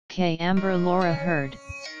K. Amber Laura Heard,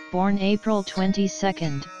 born April 22,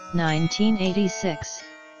 1986,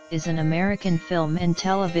 is an American film and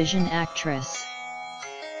television actress.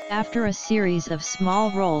 After a series of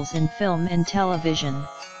small roles in film and television,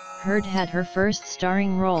 Heard had her first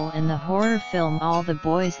starring role in the horror film All the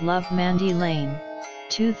Boys Love Mandy Lane,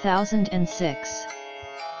 2006.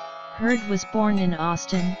 Heard was born in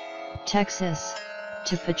Austin, Texas,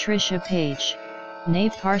 to Patricia Paige,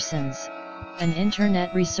 née Parsons, an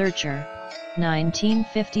internet researcher,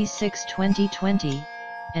 1956–2020,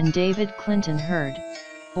 and David Clinton Heard,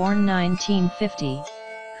 born 1950,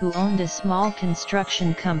 who owned a small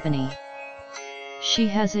construction company. She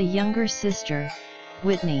has a younger sister,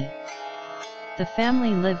 Whitney. The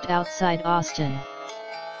family lived outside Austin.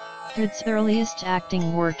 Heard's earliest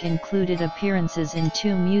acting work included appearances in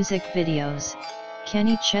two music videos,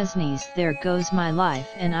 Kenny Chesney's There Goes My Life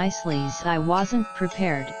and Eisley's I Wasn't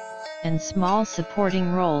Prepared, and small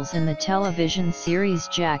supporting roles in the television series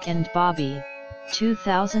Jack and Bobby,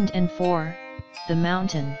 2004, The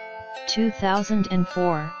Mountain,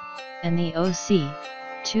 2004, and The O.C.,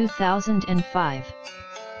 2005.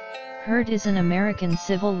 Heard is an American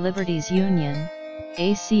Civil Liberties Union,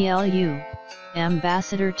 ACLU,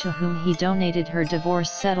 ambassador to whom he donated her divorce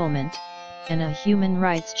settlement, and a human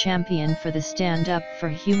rights champion for the Stand Up for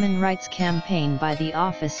Human Rights campaign by the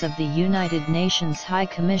Office of the United Nations High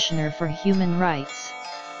Commissioner for Human Rights.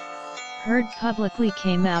 Heard publicly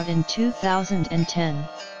came out in 2010,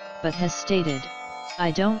 but has stated, "I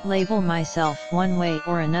don't label myself one way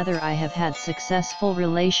or another. I have had successful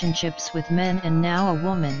relationships with men and now a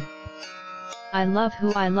woman. I love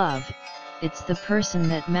who I love, it's the person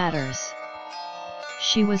that matters."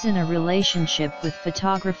 She was in a relationship with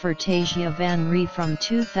photographer Tasya van Ree from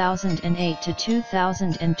 2008 to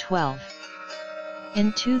 2012.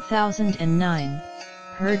 In 2009,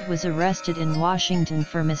 Heard was arrested in Washington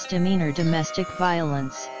for misdemeanor domestic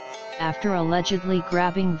violence, after allegedly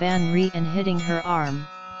grabbing Van Ree and hitting her arm,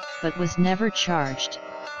 but was never charged.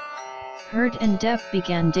 Heard and Depp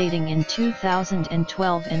began dating in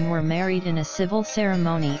 2012 and were married in a civil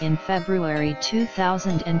ceremony in February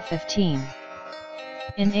 2015.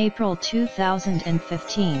 In April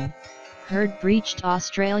 2015, Heard breached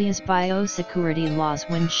Australia's biosecurity laws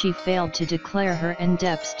when she failed to declare her and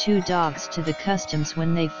Depp's two dogs to the customs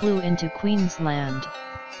when they flew into Queensland,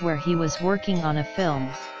 where he was working on a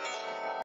film.